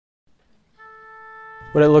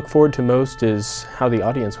What I look forward to most is how the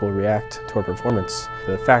audience will react to our performance.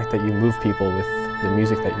 The fact that you move people with the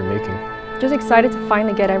music that you're making. Just excited to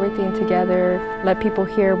finally get everything together, let people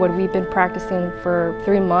hear what we've been practicing for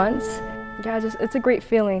 3 months. Yeah, it's a great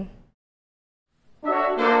feeling.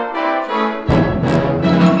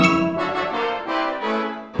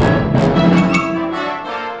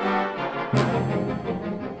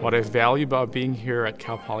 What I value about being here at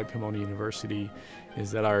Cal Poly Pomona University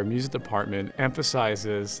is that our music department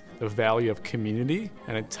emphasizes the value of community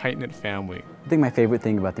and a tight-knit family. I think my favorite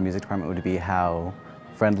thing about the music department would be how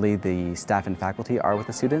friendly the staff and faculty are with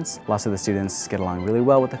the students. Lots of the students get along really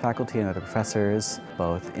well with the faculty and other professors,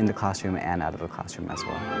 both in the classroom and out of the classroom as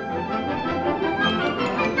well.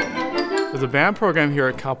 The band program here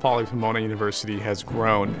at Cal Poly Pomona University has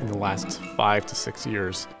grown in the last 5 to 6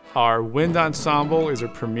 years. Our wind ensemble is a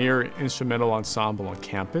premier instrumental ensemble on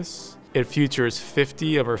campus. It features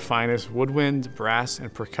 50 of our finest woodwind, brass,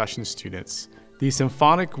 and percussion students. The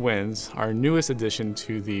Symphonic Winds, our newest addition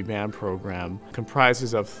to the band program,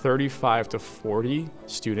 comprises of 35 to 40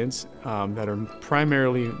 students that are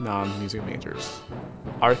primarily non-music majors.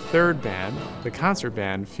 Our third band, the concert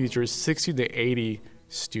band, features 60 to 80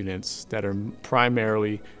 students that are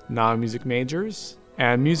primarily non-music majors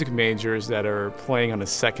and music majors that are playing on a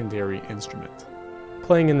secondary instrument.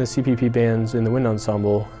 Playing in the CPP bands in the wind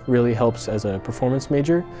ensemble really helps as a performance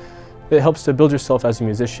major. It helps to build yourself as a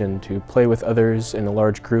musician, to play with others in a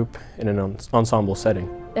large group in an ensemble setting.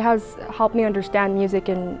 It has helped me understand music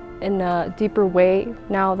in a deeper way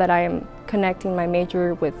now that I am connecting my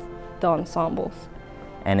major with the ensembles.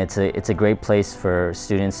 And it's a great place for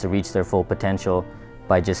students to reach their full potential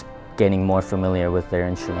by just getting more familiar with their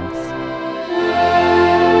instruments.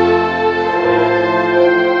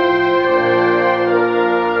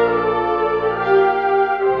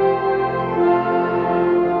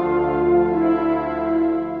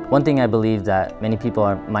 One thing I believe that many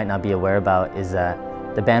people might not be aware about is that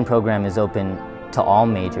the band program is open to all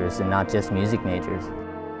majors and not just music majors.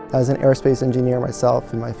 As an aerospace engineer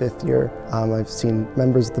myself in my 5th year, I've seen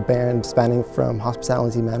members of the band spanning from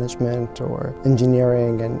hospitality management or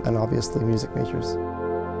engineering and obviously music majors.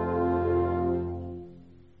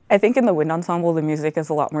 I think in the wind ensemble the music is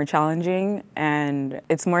a lot more challenging and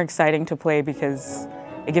it's more exciting to play because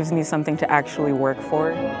it gives me something to actually work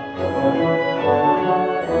for.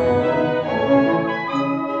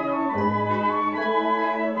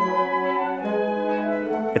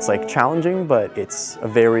 It's like challenging, but it's a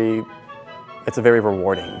very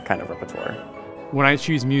rewarding kind of repertoire. When I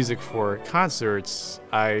choose music for concerts,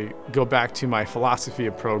 I go back to my philosophy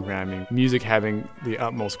of programming, music having the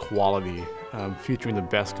utmost quality, featuring the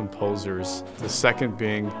best composers. The second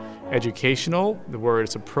being educational, where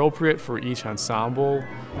it's appropriate for each ensemble,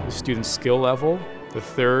 the student's skill level. The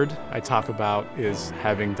third I talk about is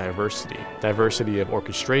having diversity. Diversity of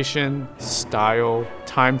orchestration, style,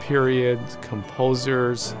 time period,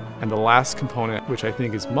 composers, and the last component, which I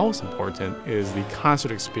think is most important, is the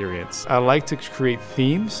concert experience. I like to create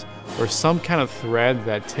themes or some kind of thread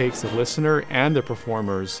that takes the listener and the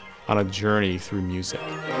performers on a journey through music.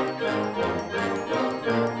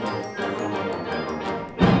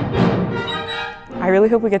 I really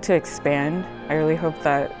hope we get to expand. I really hope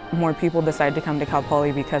that more people decide to come to Cal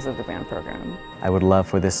Poly because of the band program. I would love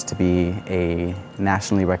for this to be a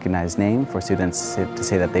nationally recognized name for students to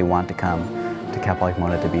say that they want to come to Cal Poly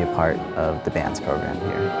Pomona to be a part of the bands program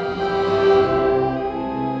here.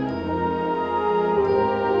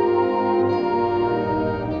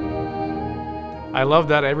 I love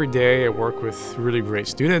that every day I work with really great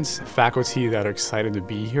students, faculty that are excited to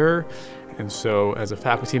be here. And so as a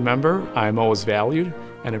faculty member, I'm always valued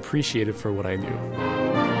and appreciated for what I do.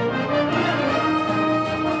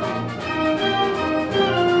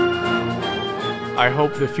 I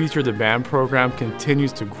hope the future of the band program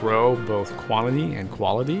continues to grow both quantity and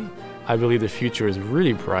quality. I believe the future is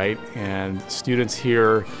really bright and students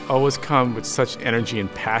here always come with such energy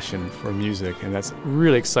and passion for music, and that's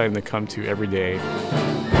really exciting to come to every day.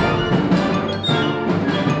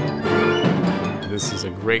 This is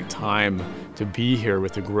a great time to be here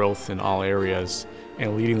with the growth in all areas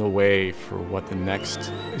and leading the way for what the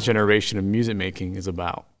next generation of music making is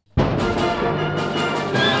about.